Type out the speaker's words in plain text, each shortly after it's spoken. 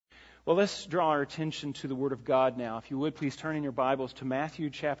Well, let's draw our attention to the Word of God now. If you would, please turn in your Bibles to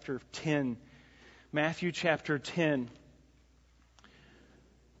Matthew chapter 10. Matthew chapter 10.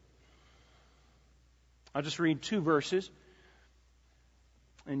 I'll just read 2 verses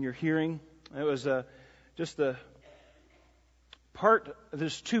in your hearing. It was just the part,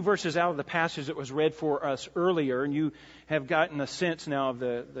 there's 2 verses out of the passage that was read for us earlier, and you have gotten a sense now of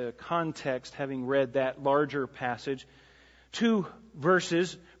the context, having read that larger passage. 2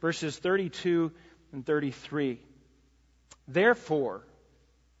 verses, verses 32 and 33. Therefore,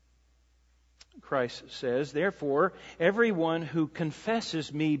 Christ says, therefore, everyone who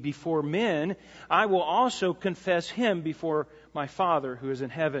confesses me before men, I will also confess him before my Father who is in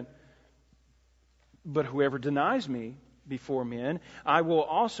heaven. But whoever denies me before men, I will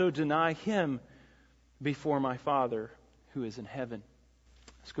also deny him before my Father who is in heaven.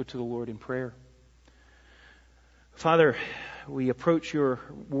 Let's go to the Lord in prayer. Father, we approach your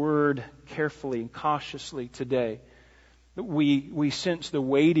word carefully and cautiously today. We sense the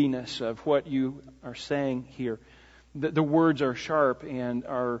weightiness of what you are saying here. The words are sharp and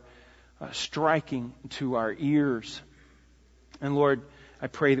are striking to our ears. And Lord, I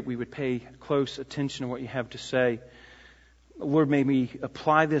pray that we would pay close attention to what you have to say. Lord, may we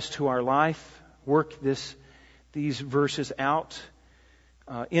apply this to our life, work these verses out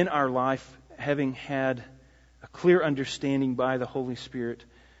in our life, having had a clear understanding by the Holy Spirit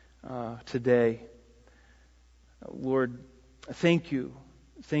today. Lord, thank you.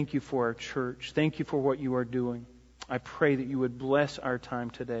 Thank you for our church. Thank you for what you are doing. I pray that you would bless our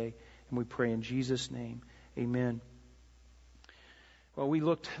time today. And we pray in Jesus' name. Amen.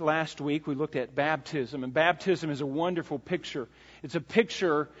 Well, last week we looked at baptism. And baptism is a wonderful picture. It's a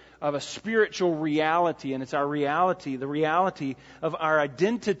picture of a spiritual reality. And it's our reality, the reality of our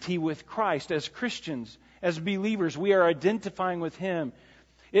identity with Christ as Christians. As believers, we are identifying with Him.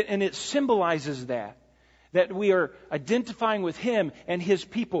 And it symbolizes that we are identifying with Him and His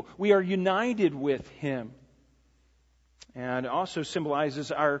people. We are united with Him. And it also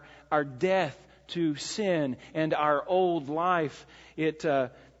symbolizes our death to sin and our old life. It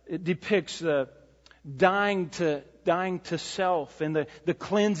depicts the dying to self and the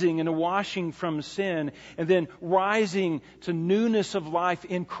cleansing and the washing from sin, and then rising to newness of life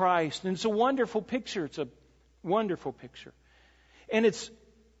in Christ. And it's a wonderful picture. It's a wonderful picture. And it's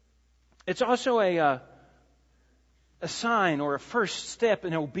also a sign or a first step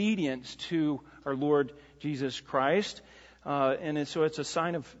in obedience to our Lord Jesus Christ. So it's a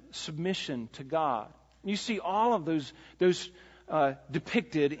sign of submission to God. You see all of those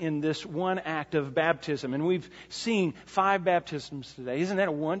depicted in this one act of baptism. And we've seen 5 baptisms today. Isn't that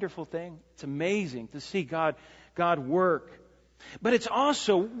a wonderful thing? It's amazing to see God work. But it's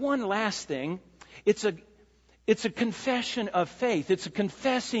also one last thing. It's a confession of faith. It's a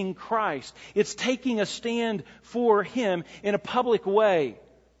confessing Christ. It's taking a stand for Him in a public way.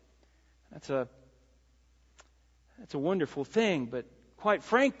 That's a wonderful thing, but quite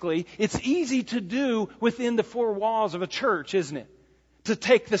frankly, it's easy to do within the 4 walls of a church, isn't it? To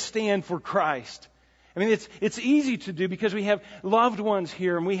take the stand for Christ. I mean, it's easy to do because we have loved ones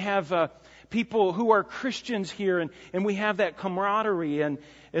here, and we have people who are Christians here, and we have that camaraderie, and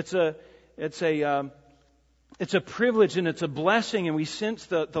it's a privilege and it's a blessing, and we sense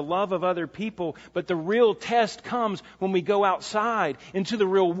the love of other people. But the real test comes when we go outside into the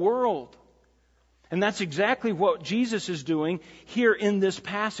real world. And that's exactly what Jesus is doing here in this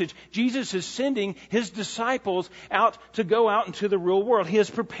passage. Jesus is sending His disciples out to go out into the real world. He has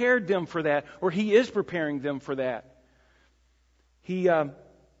prepared them for that, or He is preparing them for that. He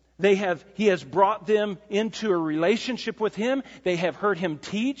has brought them into a relationship with Him. They have heard Him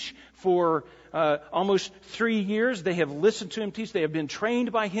teach for almost 3 years. They have listened to Him teach. They have been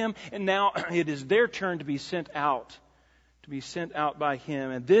trained by Him. And now it is their turn to be sent out. To be sent out by Him.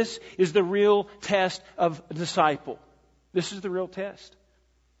 And this is the real test of a disciple. This is the real test.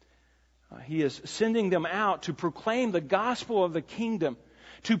 He is sending them out to proclaim the gospel of the kingdom,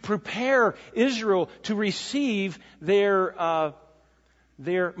 to prepare Israel to receive their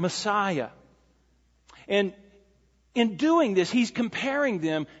Messiah. And in doing this, He's comparing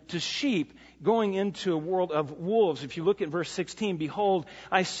them to sheep going into a world of wolves. If you look at verse 16, behold,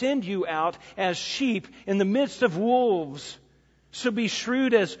 I send you out as sheep in the midst of wolves. So be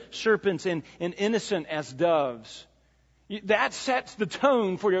shrewd as serpents and innocent as doves. That sets the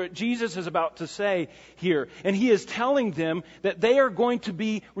tone for what Jesus is about to say here. And He is telling them that they are going to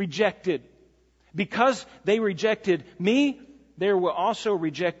be rejected. Because they rejected me, they will also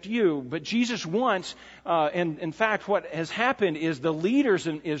reject you. But Jesus wants, and in fact what has happened is the leaders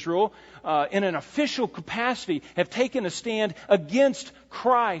in Israel, in an official capacity, have taken a stand against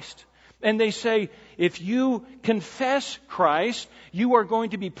Christ. And they say, if you confess Christ, you are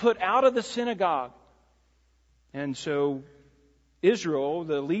going to be put out of the synagogue. And so Israel,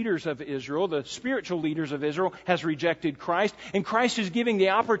 the leaders of Israel, the spiritual leaders of Israel, has rejected Christ. And Christ is giving the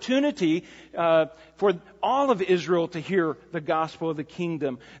opportunity for all of Israel to hear the gospel of the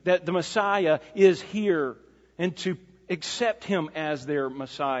kingdom, that the Messiah is here, and to accept Him as their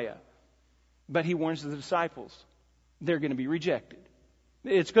Messiah. But He warns the disciples, they're going to be rejected.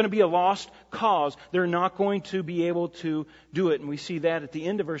 It's going to be a lost cause. They're not going to be able to do it. And we see that at the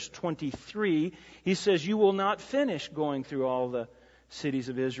end of verse 23. He says, you will not finish going through all the cities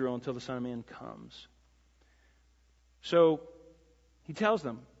of Israel until the Son of Man comes. So He tells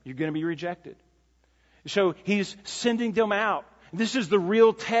them, you're going to be rejected. So He's sending them out. This is the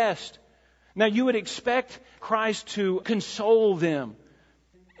real test. Now you would expect Christ to console them.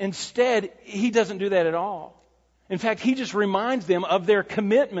 Instead, He doesn't do that at all. In fact, He just reminds them of their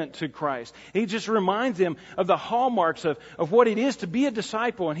commitment to Christ. He just reminds them of the hallmarks of what it is to be a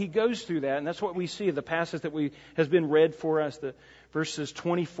disciple. And He goes through that. And that's what we see in the passage that has been read for us, the verses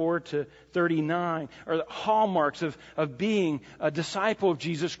 24 to 39, are the hallmarks of being a disciple of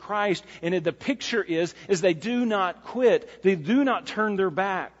Jesus Christ. And the picture is they do not quit. They do not turn their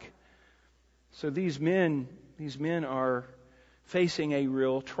back. So these men are facing a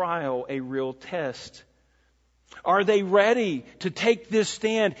real trial, a real test. Are they ready to take this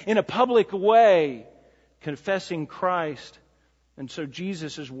stand in a public way, confessing Christ? And so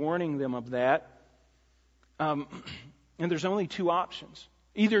Jesus is warning them of that. And there's only two options.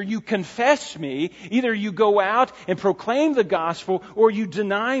 Either you confess me, either you go out and proclaim the gospel, or you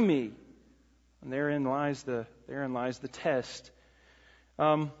deny me. And therein lies the test.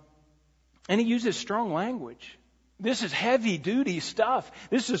 And He uses strong language. This is heavy-duty stuff.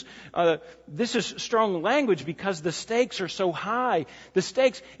 This is strong language because the stakes are so high. The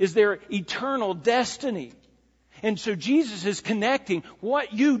stakes is their eternal destiny. And so Jesus is connecting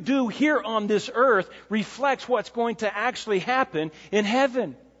what you do here on this earth reflects what's going to actually happen in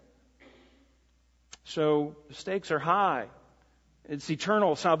heaven. So the stakes are high. It's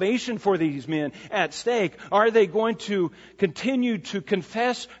eternal salvation for these men at stake. Are they going to continue to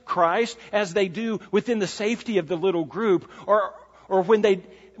confess Christ as they do within the safety of the little group? Or when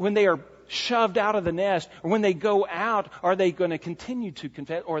they are shoved out of the nest, or when they go out, are they going to continue to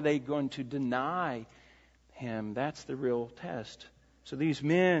confess, or are they going to deny Him? That's the real test. So these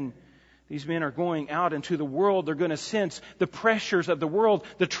men are going out into the world. They're going to sense the pressures of the world,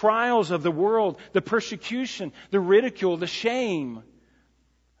 the trials of the world, the persecution, the ridicule, the shame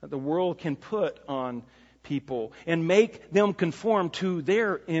that the world can put on people and make them conform to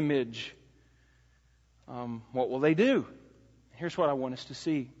their image. What will they do? Here's what I want us to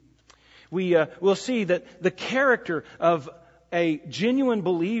see. We'll see that the character of a genuine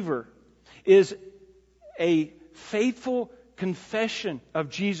believer is a faithful confession of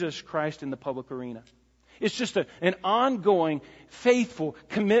Jesus Christ in the public arena. It's just an ongoing, faithful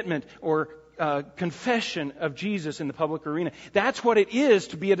commitment or confession of Jesus in the public arena. That's what it is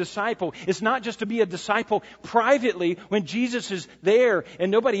to be a disciple. It's not just to be a disciple privately when Jesus is there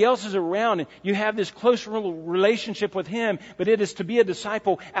and nobody else is around and you have this close relationship with Him, but it is to be a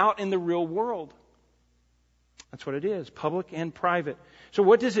disciple out in the real world. That's what it is, public and private. So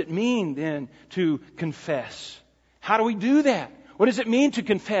what does it mean then to confess? How do we do that? What does it mean to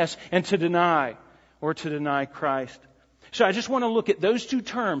confess and to deny, or to deny Christ? So I just want to look at those two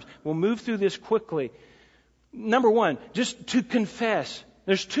terms. We'll move through this quickly. Number one, just to confess.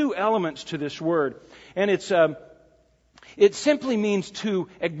 There's two elements to this word. And it simply means to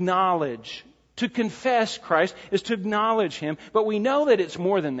acknowledge. To confess Christ is to acknowledge Him. But we know that it's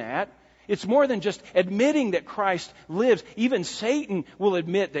more than that. It's more than just admitting that Christ lives. Even Satan will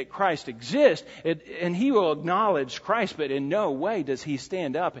admit that Christ exists, and he will acknowledge Christ, but in no way does he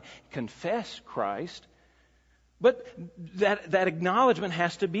stand up and confess Christ. But that acknowledgement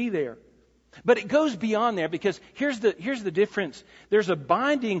has to be there. But it goes beyond there, because here's the difference. There's a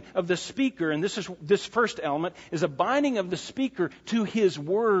binding of the speaker, and this first element is a binding of the speaker to his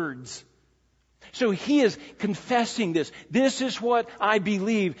words. So he is confessing this. This is what I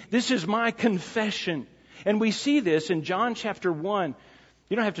believe. This is my confession. And we see this in John chapter 1.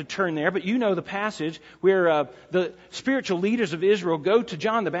 You don't have to turn there, but you know the passage where the spiritual leaders of Israel go to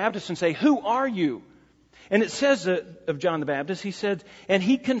John the Baptist and say, "Who are you?" And it says of John the Baptist, he said, "And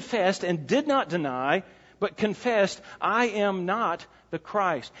he confessed and did not deny, but confessed, I am not the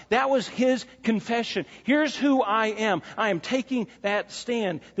Christ." That was his confession. Here's who I am. I am taking that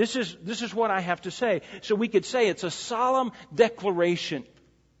stand. This is what I have to say. So we could say it's a solemn declaration.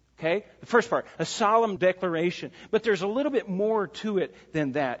 Okay? The first part, a solemn declaration. But there's a little bit more to it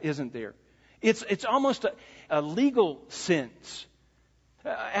than that, isn't there? It's almost a legal sense.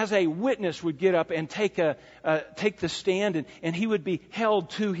 As a witness would get up and take the stand, and he would be held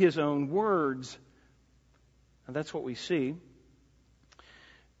to his own words. And that's what we see.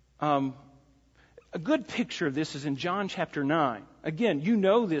 A good picture of this is in John chapter 9. Again, you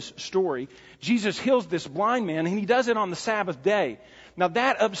know this story. Jesus heals this blind man, and he does it on the Sabbath day. Now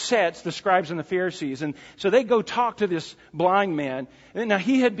that upsets the scribes and the Pharisees, and so they go talk to this blind man. Now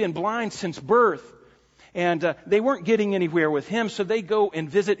he had been blind since birth, and they weren't getting anywhere with him, so they go and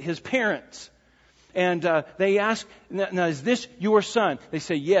visit his parents. And they ask, now is this your son? They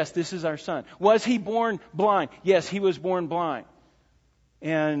say, yes, this is our son. Was he born blind? Yes, he was born blind.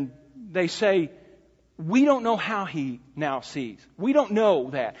 And they say, we don't know how he now sees. We don't know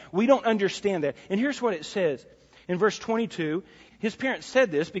that. We don't understand that. And here's what it says. In verse 22, his parents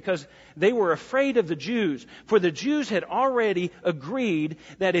said this because they were afraid of the Jews. For the Jews had already agreed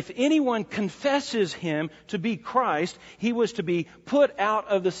that if anyone confesses him to be Christ, he was to be put out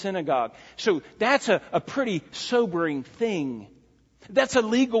of the synagogue. So that's a pretty sobering thing. That's a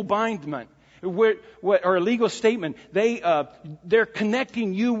legal bindment. Or a legal statement. They're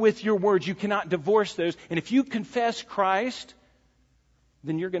connecting you with your words. You cannot divorce those. And if you confess Christ,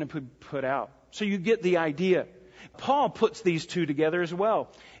 then you're going to be put out. So you get the idea. Paul puts these two together as well.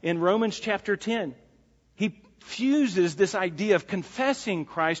 In Romans chapter 10, he fuses this idea of confessing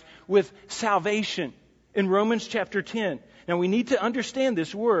Christ with salvation. In Romans chapter 10. Now we need to understand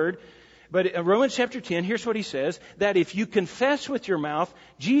this word. But in Romans chapter 10, here's what he says, that if you confess with your mouth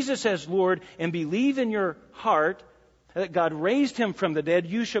Jesus as Lord and believe in your heart that God raised him from the dead,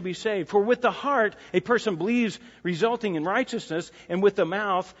 you shall be saved. For with the heart a person believes, resulting in righteousness, and with the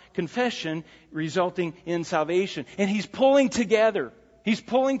mouth confession, resulting in salvation. And he's pulling together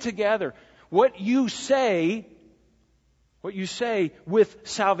what you say with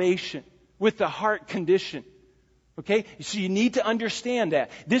salvation, with the heart condition. Okay? So you need to understand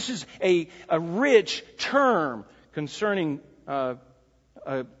that. This is a rich term concerning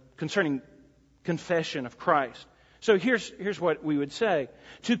confession of Christ. So here's what we would say.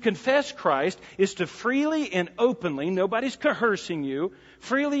 To confess Christ is to freely and openly, nobody's coercing you,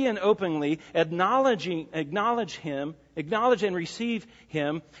 freely and openly acknowledge and receive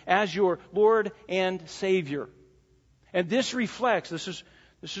Him as your Lord and Savior. And this reflects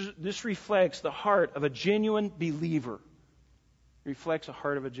the heart of a genuine believer. Reflects the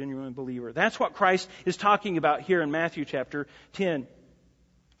heart of a genuine believer. That's what Christ is talking about here in Matthew chapter 10.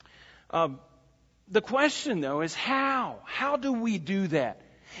 The question, though, is how? How do we do that?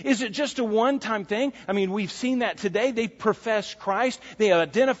 Is it just a one-time thing? I mean, we've seen that today. They profess Christ. They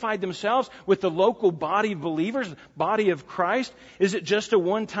identified themselves with the local body of believers, body of Christ. Is it just a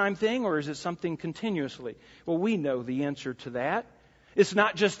one-time thing, or is it something continuously? Well, we know the answer to that. It's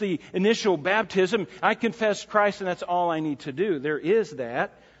not just the initial baptism. I confess Christ and that's all I need to do. There is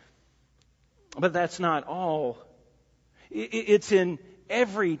that. But that's not all. It's in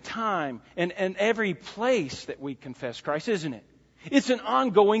every time and every place that we confess Christ, isn't it? It's an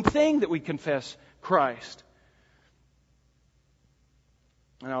ongoing thing that we confess Christ.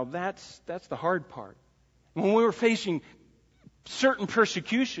 Now that's the hard part. When we're facing certain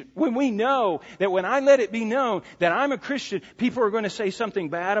persecution, when we know that when I let it be known that I'm a Christian, people are going to say something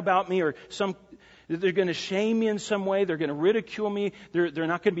bad about me, or they're going to shame me in some way, they're going to ridicule me, they're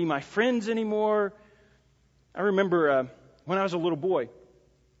not going to be my friends anymore. I remember when I was a little boy,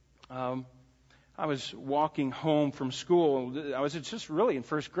 I was walking home from school. I was just really in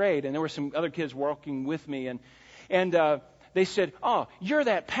first grade, and there were some other kids walking with me, and they said, "Oh, you're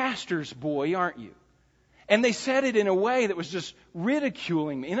that pastor's boy, aren't you?" And they said it in a way that was just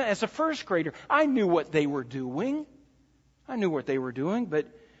ridiculing me. And as a first grader, I knew what they were doing. But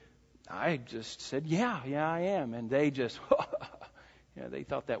I just said, yeah, I am. And they just, they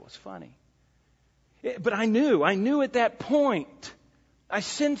thought that was funny. But I knew at that point. I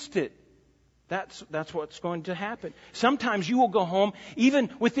sensed it. That's what's going to happen. Sometimes you will go home, even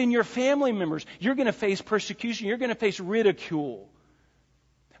within your family members, you're going to face persecution. You're going to face ridicule.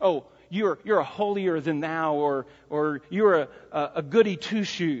 Oh, you're a holier than thou, or you're a goody two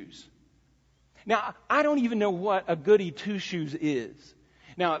shoes. Now, I don't even know what a goody two shoes is.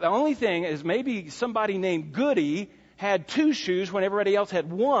 Now, the only thing is maybe somebody named Goody had two shoes when everybody else had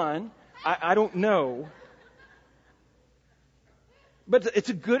one. I don't know. But it's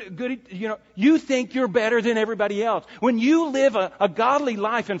a good, you think you're better than everybody else. When you live a godly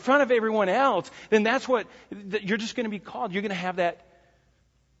life in front of everyone else, then that's what you're just going to be called. You're going to have that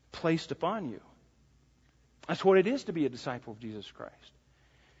placed upon you. That's what it is to be a disciple of Jesus Christ.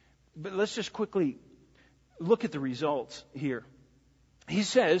 But let's just quickly look at the results here. He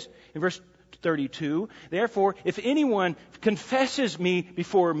says in verse 32, therefore, if anyone confesses me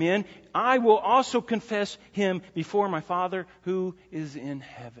before men, I will also confess him before my Father who is in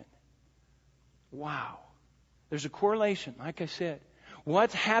heaven. Wow. There's a correlation, like I said.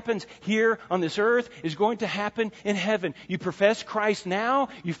 What happens here on this earth is going to happen in heaven. You profess Christ now,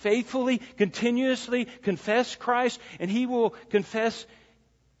 you faithfully, continuously confess Christ, and He will confess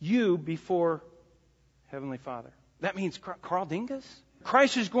you before Heavenly Father. That means Carl Dingus?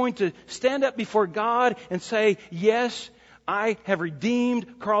 Christ is going to stand up before God and say, yes, I have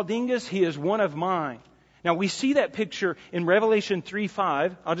redeemed Carl Dingus. He is one of mine. Now we see that picture in Revelation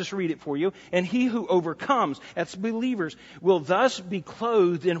 3:5. I'll just read it for you. And he who overcomes, that's believers, will thus be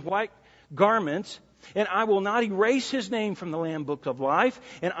clothed in white garments, and I will not erase his name from the Lamb Book of Life,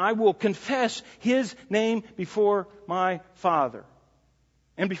 and I will confess his name before my Father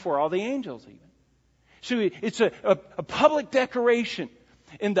and before all the angels even. So it's a public declaration.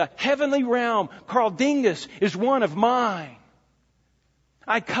 In the heavenly realm, Carl Dingus is one of mine.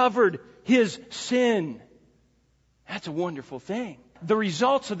 I covered his sin. That's a wonderful thing. The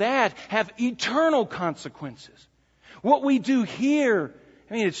results of that have eternal consequences. What we do here,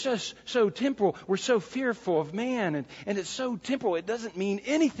 I mean, it's just so temporal. We're so fearful of man, and it's so temporal. It doesn't mean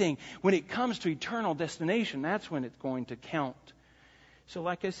anything. When it comes to eternal destination, that's when it's going to count. So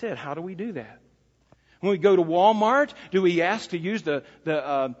like I said, how do we do that? When we go to Walmart, do we ask to use the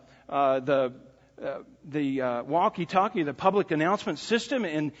walkie-talkie, the public announcement system,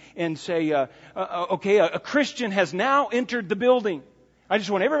 and say, okay, a Christian has now entered the building. I just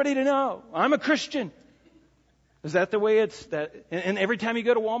want everybody to know I'm a Christian. Is that the way it's that? And every time you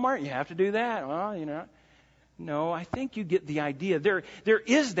go to Walmart, you have to do that. Well, you know. No, I think you get the idea. There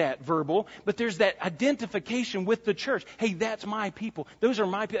is that verbal, but there's that identification with the church. Hey, that's my people. Those are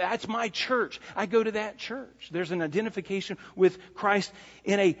my people. That's my church. I go to that church. There's an identification with Christ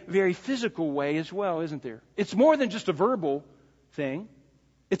in a very physical way as well, isn't there? It's more than just a verbal thing.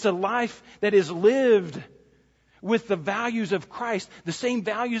 It's a life that is lived with the values of Christ, the same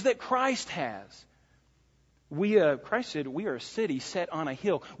values that Christ has. Christ said, we are a city set on a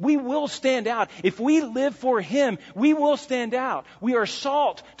hill. We will stand out. If we live for Him, we will stand out. We are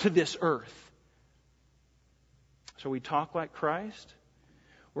salt to this earth. So we talk like Christ,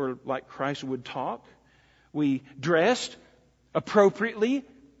 or like Christ would talk. We dressed appropriately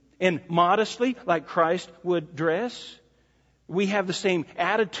and modestly like Christ would dress. We have the same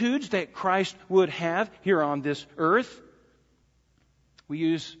attitudes that Christ would have here on this earth. We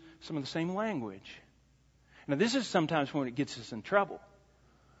use some of the same language. Now, this is sometimes when it gets us in trouble.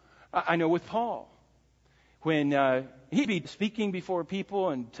 I know with Paul, when he'd be speaking before people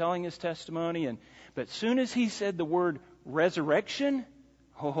and telling his testimony, but as soon as he said the word resurrection,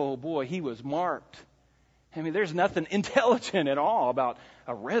 oh boy, he was marked. I mean, there's nothing intelligent at all about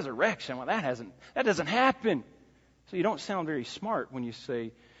a resurrection. Well, that doesn't happen. So you don't sound very smart when you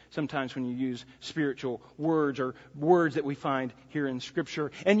say, sometimes when you use spiritual words or words that we find here in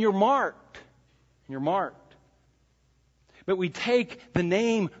Scripture. And you're marked. You're marked. But we take the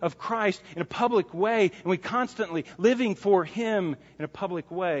name of Christ in a public way, and we constantly living for Him in a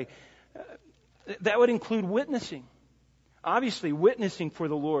public way. That would include witnessing. Obviously, witnessing for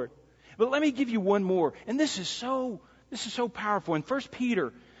the Lord. But let me give you one more. And this is so powerful. In 1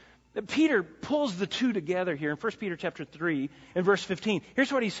 Peter, Peter pulls the two together here in 1 Peter chapter 3 and verse 15.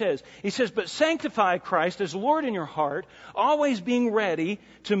 Here's what he says. He says, but sanctify Christ as Lord in your heart, always being ready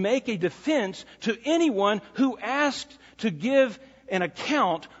to make a defense to anyone who asks to give an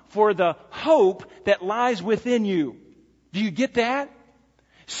account for the hope that lies within you. Do you get that?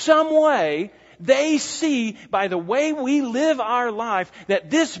 Some way they see by the way we live our life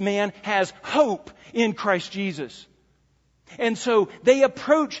that this man has hope in Christ Jesus. And so they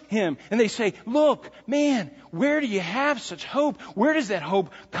approach him and they say, look, man, where do you have such hope? Where does that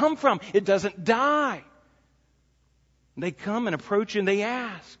hope come from? It doesn't die. And they come and approach and they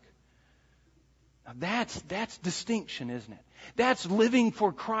ask. Now that's distinction, isn't it? That's living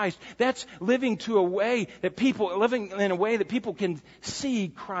for Christ. That's living in a way that people can see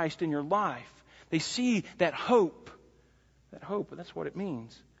Christ in your life. They see that hope. That hope, that's what it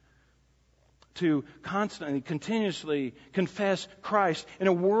means. To constantly, continuously confess Christ in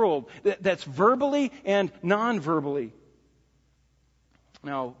a world that's verbally and non-verbally.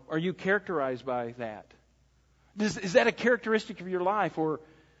 Now, are you characterized by that? Is that a characteristic of your life, or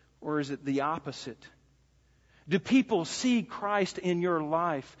is it the opposite? Do people see Christ in your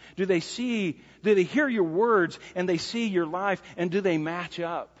life? Do they hear your words and they see your life, and do they match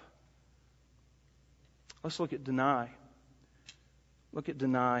up? Let's look at deny. Look at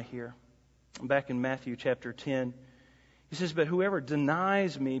deny here. Back in Matthew chapter 10, he says, "But whoever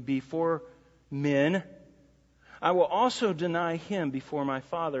denies me before men, I will also deny him before my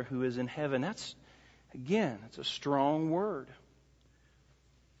Father who is in heaven." That's a strong word.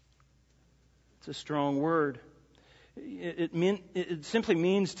 It's a strong word. It simply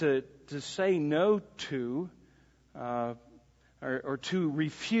means to say no to, or to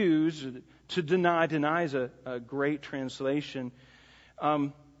refuse. To deny. Deny is a great translation.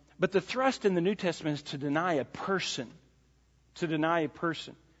 But the thrust in the New Testament is to deny a person. To deny a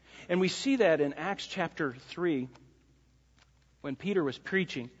person. And we see that in Acts chapter 3 when Peter was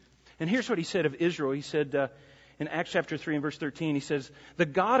preaching. And here's what he said of Israel. He said in Acts chapter 3 and verse 13, he says, "The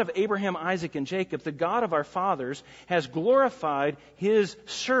God of Abraham, Isaac, and Jacob, the God of our fathers, has glorified His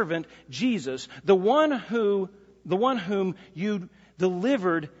servant Jesus, the one whom you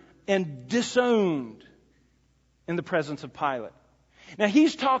delivered and disowned in the presence of Pilate." Now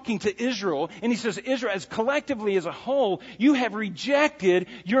he's talking to Israel, and he says, Israel, as collectively as a whole, you have rejected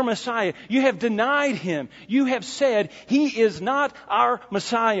your Messiah. You have denied Him. You have said, He is not our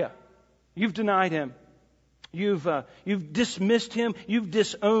Messiah. You've denied Him. You've dismissed Him. You've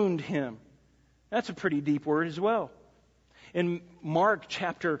disowned Him. That's a pretty deep word as well. In Mark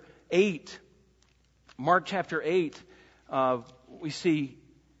chapter 8, we see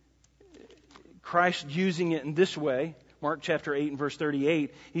Christ using it in this way. Mark chapter 8 and verse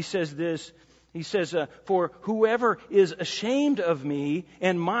 38, he says this. He says, "For whoever is ashamed of me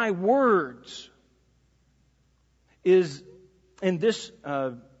and my words is in this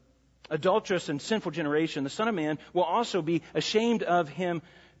adulterous and sinful generation, the Son of Man will also be ashamed of him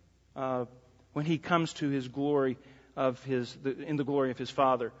when He comes to His glory in the glory of His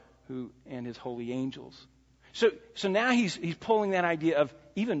Father and His holy angels." So now he's pulling that idea of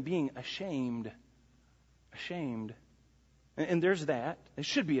even being ashamed. Ashamed. And there's that. They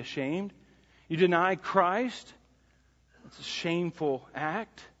should be ashamed. You deny Christ. It's a shameful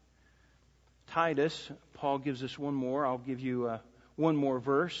act. Titus, Paul gives us one more. I'll give you one more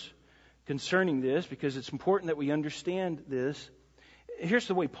verse concerning this because it's important that we understand this. Here's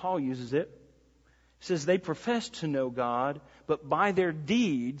the way Paul uses it. He says, "They profess to know God, but by their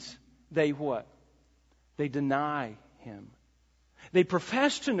deeds, they what? They deny Him." They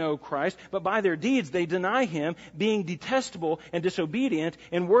profess to know Christ, but by their deeds they deny Him, being detestable and disobedient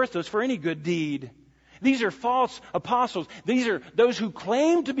and worthless for any good deed. These are false apostles. These are those who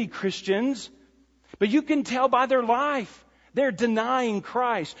claim to be Christians, but you can tell by their life. They're denying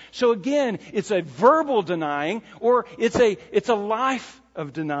Christ. So again, it's a verbal denying, or it's a life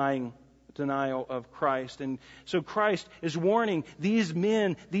of denial of Christ. And so Christ is warning these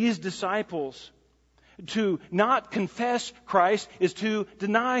men, these disciples, to not confess Christ is to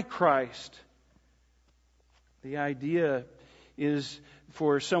deny Christ. The idea is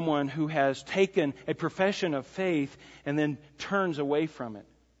for someone who has taken a profession of faith and then turns away from it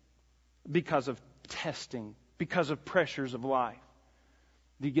because of testing, because of pressures of life.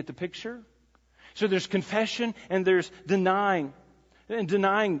 Do you get the picture? So there's confession and there's denying. And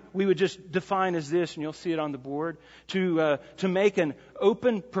denying, we would just define as this, and you'll see it on the board, to make an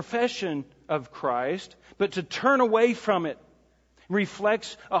open profession of Christ, but to turn away from it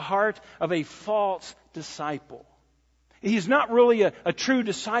reflects a heart of a false disciple. He's not really a true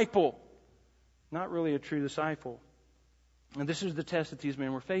disciple. Not really a true disciple. And this is the test that these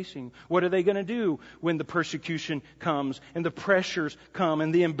men were facing. What are they going to do when the persecution comes, and the pressures come,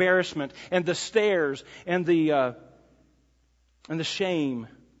 and the embarrassment, and the stares, and the shame?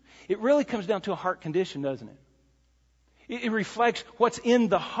 It really comes down to a heart condition, doesn't it? It reflects what's in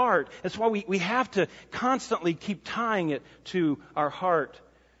the heart. That's why we have to constantly keep tying it to our heart.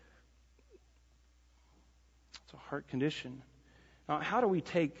 It's a heart condition. Now, how do we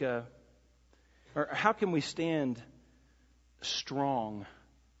or how can we stand strong?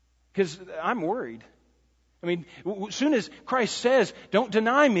 Because I'm worried. I mean, as soon as Christ says, "Don't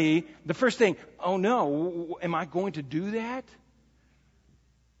deny me," the first thing, oh no, am I going to do that?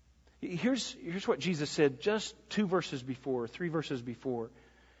 Here's what Jesus said just 3 verses before.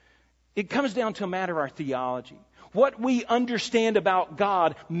 It comes down to a matter of our theology. What we understand about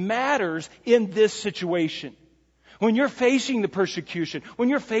God matters in this situation. When you're facing the persecution, when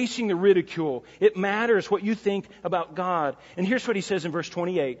you're facing the ridicule, it matters what you think about God. And here's what He says in verse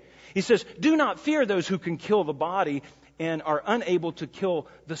 28. He says, "Do not fear those who can kill the body and are unable to kill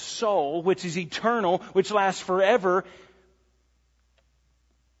the soul, which is eternal, which lasts forever.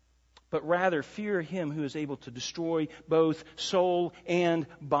 But rather fear Him who is able to destroy both soul and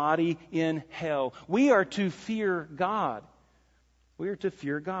body in hell." We are to fear God. We are to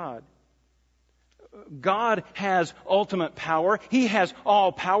fear God. God has ultimate power. He has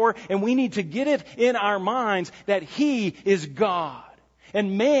all power, and we need to get it in our minds that He is God,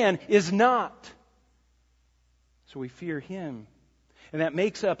 and man is not. So we fear Him. And that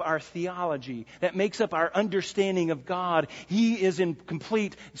makes up our theology. That makes up our understanding of God. He is in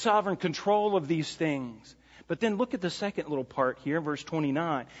complete sovereign control of these things. But then look at the second little part here, verse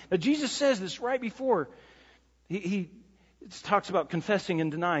 29. Now Jesus says this right before. He talks about confessing and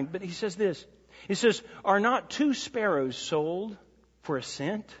denying. But He says this. He says, "Are not 2 sparrows sold for a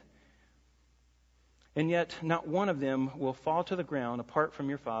cent? And yet not one of them will fall to the ground apart from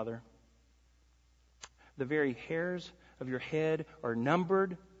your Father. The very hairs of your head are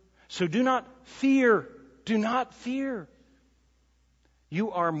numbered. So do not fear. Do not fear.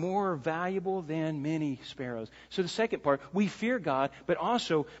 You are more valuable than many sparrows." So the second part, we fear God, but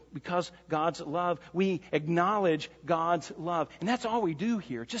also because God's love, we acknowledge God's love. And that's all we do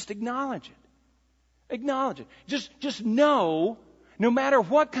here. Just acknowledge it. Acknowledge it. Just know, no matter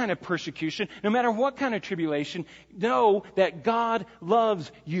what kind of persecution, no matter what kind of tribulation, know that God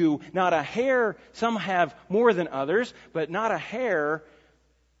loves you. Not a hair, some have more than others, but not a hair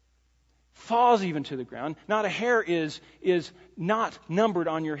falls even to the ground. Not a hair is not numbered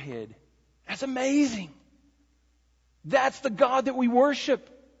on your head. That's amazing. That's the God that we worship.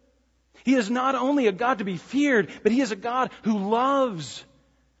 He is not only a God to be feared, but He is a God who loves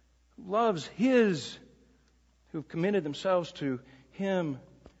His who have committed themselves to Him.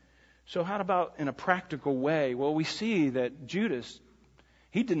 So how about in a practical way? Well, we see that Judas,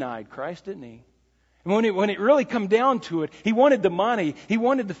 he denied Christ, didn't he? And when it really come down to it, he wanted the money, he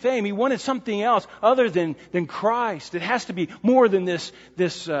wanted the fame, he wanted something else other than Christ. It has to be more than this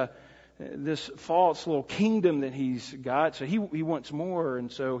false little kingdom that he's got. So he wants more,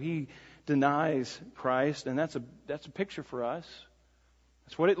 and so he denies Christ, and that's a picture for us.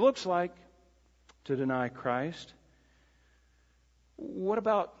 That's what it looks like to deny Christ. What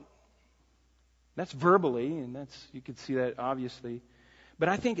about, that's verbally, and you could see that obviously. But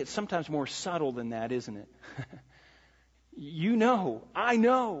I think it's sometimes more subtle than that, isn't it? You know, I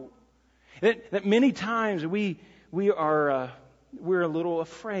know that many times we're a little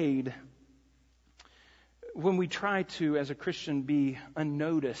afraid when we try to, as a Christian, be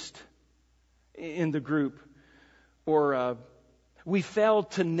unnoticed in the group, or we fail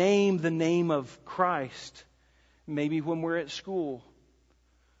to name the name of Christ, maybe when we're at school.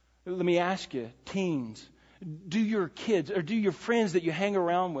 Let me ask you, teens, do your kids or do your friends that you hang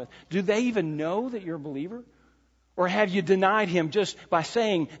around with, do they even know that you're a believer? Or have you denied Him just by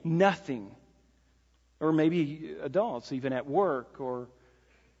saying nothing? Or maybe adults, even at work, or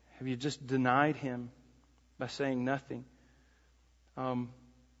have you just denied Him by saying nothing?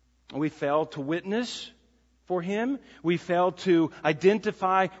 We fail to witness for Him. We fail to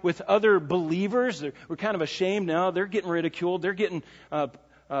identify with other believers. We're kind of ashamed now. They're getting ridiculed. They're getting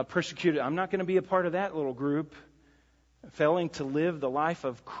persecuted. I'm not going to be a part of that little group. Failing to live the life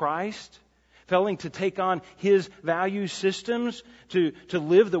of Christ. Failing to take on His value systems. To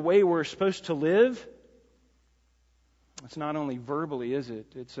live the way we're supposed to live. It's not only verbally, is it?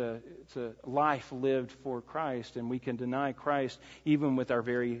 It's a life lived for Christ. And we can deny Christ even with our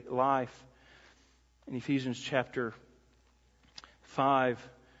very life. In Ephesians chapter 5,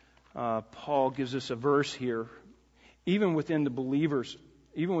 Paul gives us a verse here. Even within the believers,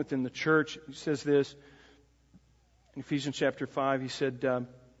 even within the church, he says this. In Ephesians chapter 5, he said,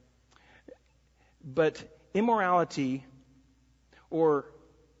 but immorality or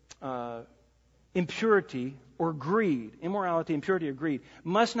impurity or greed,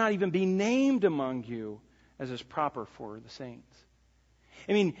 must not even be named among you as is proper for the saints.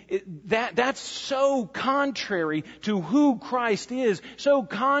 I mean, that's so contrary to who Christ is, so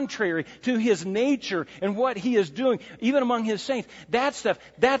contrary to His nature and what He is doing, even among His saints. That stuff,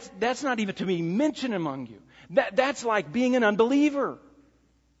 that's not even to be mentioned among you. That's like being an unbeliever.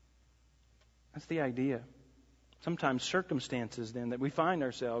 That's the idea. Sometimes circumstances then that we find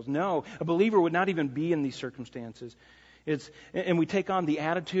ourselves. No, a believer would not even be in these circumstances. And we take on the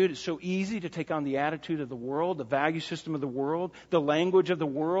attitude. It's so easy to take on the attitude of the world, the value system of the world, the language of the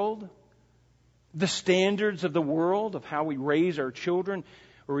world, the standards of the world, of how we raise our children,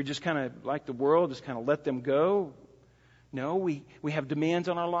 or we just kind of, like the world, just kind of let them go. No, we have demands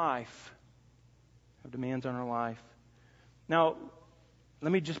on our life. Now,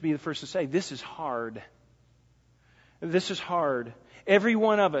 let me just be the first to say, this is hard. This is hard. Every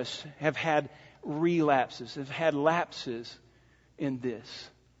one of us have had relapses, have had lapses in this.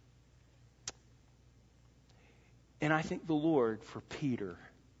 And I thank the Lord for Peter.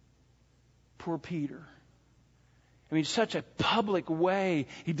 Poor Peter. I mean, such a public way.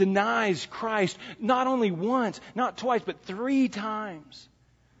 He denies Christ not only once, not twice, but 3 times.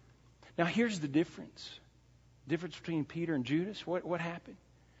 Now, here's the difference. Difference between Peter and Judas. What happened?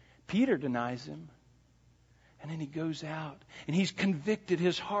 Peter denies him. And then he goes out and he's convicted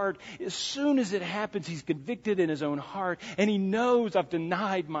his heart. As soon as it happens, he's convicted in his own heart. And he knows, I've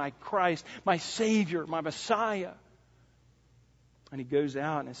denied my Christ, my Savior, my Messiah. And he goes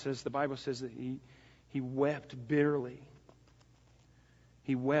out and it says, the Bible says that he wept bitterly.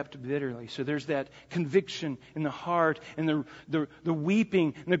 He wept bitterly. So there's that conviction in the heart and the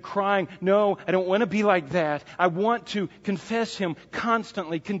weeping and the crying. No, I don't want to be like that. I want to confess Him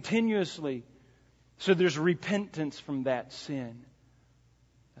constantly, continuously. So there's repentance from that sin.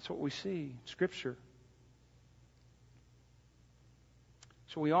 That's what we see in Scripture.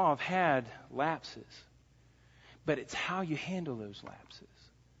 So we all have had lapses. But it's how you handle those lapses.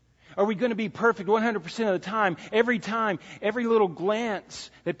 Are we going to be perfect 100% of the time, every little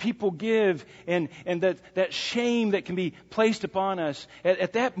glance that people give and that shame that can be placed upon us?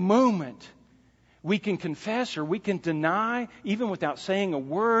 At that moment, we can confess or we can deny, even without saying a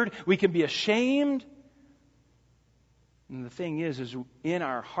word. We can be ashamed. And the thing is in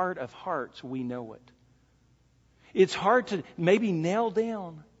our heart of hearts, we know it. It's hard to maybe nail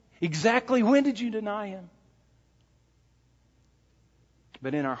down exactly when did you deny Him.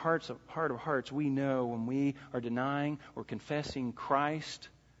 But in our heart of hearts, we know when we are denying or confessing Christ,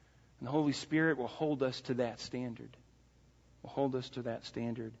 and the Holy Spirit will hold us to that standard. Will hold us to that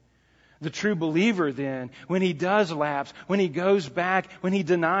standard. The true believer then, when he does lapse, when he goes back, when he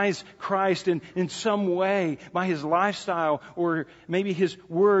denies Christ in some way by his lifestyle or maybe his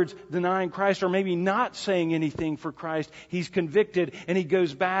words denying Christ or maybe not saying anything for Christ, he's convicted and he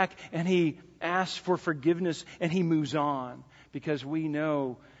goes back and he asks for forgiveness and he moves on. Because we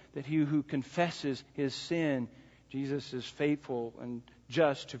know that he who confesses his sin, Jesus is faithful and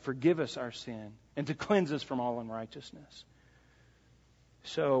just to forgive us our sin and to cleanse us from all unrighteousness.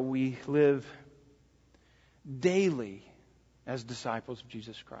 So we live daily as disciples of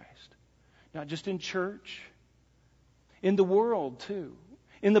Jesus Christ. Not just in church, in the world too.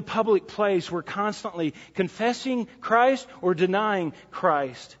 In the public place, we're constantly confessing Christ or denying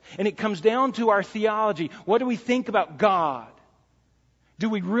Christ. And it comes down to our theology. What do we think about God? Do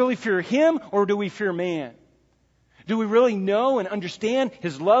we really fear Him or do we fear man? Do we really know and understand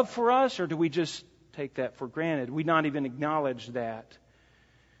His love for us or do we just take that for granted? We not even acknowledge that.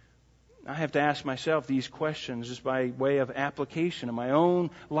 I have to ask myself these questions just by way of application in my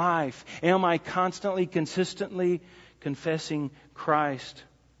own life. Am I constantly, consistently confessing Christ?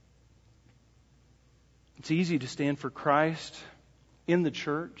 It's easy to stand for Christ in the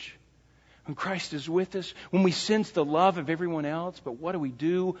church. When Christ is with us, when we sense the love of everyone else, but what do we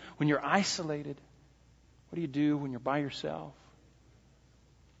do when you're isolated? What do you do when you're by yourself?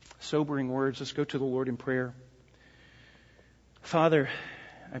 Sobering words. Let's go to the Lord in prayer. Father,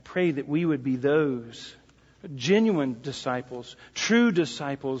 I pray that we would be those genuine disciples, true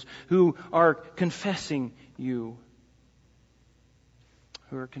disciples who are confessing You.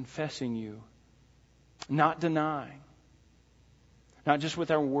 Who are confessing You. Not denying. Not just with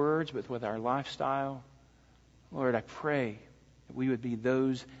our words, but with our lifestyle. Lord, I pray that we would be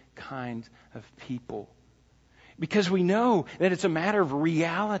those kinds of people. Because we know that it's a matter of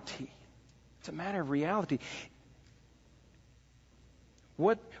reality. It's a matter of reality.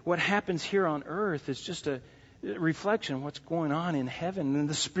 What happens here on earth is just a reflection of what's going on in heaven, in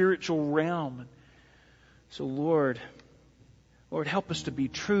the spiritual realm. So Lord, help us to be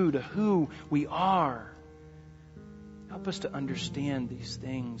true to who we are. Help us to understand these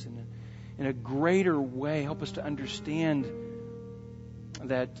things in a greater way. Help us to understand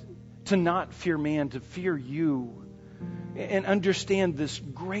that to not fear man, to fear You. And understand this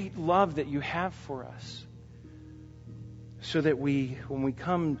great love that You have for us. So that when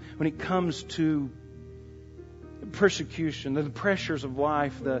it comes to persecution, the pressures of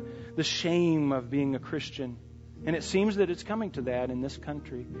life, the shame of being a Christian, and it seems that it's coming to that in this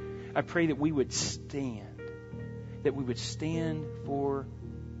country, I pray that we would stand. That we would stand for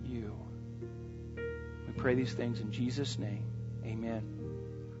You. We pray these things in Jesus' name. Amen.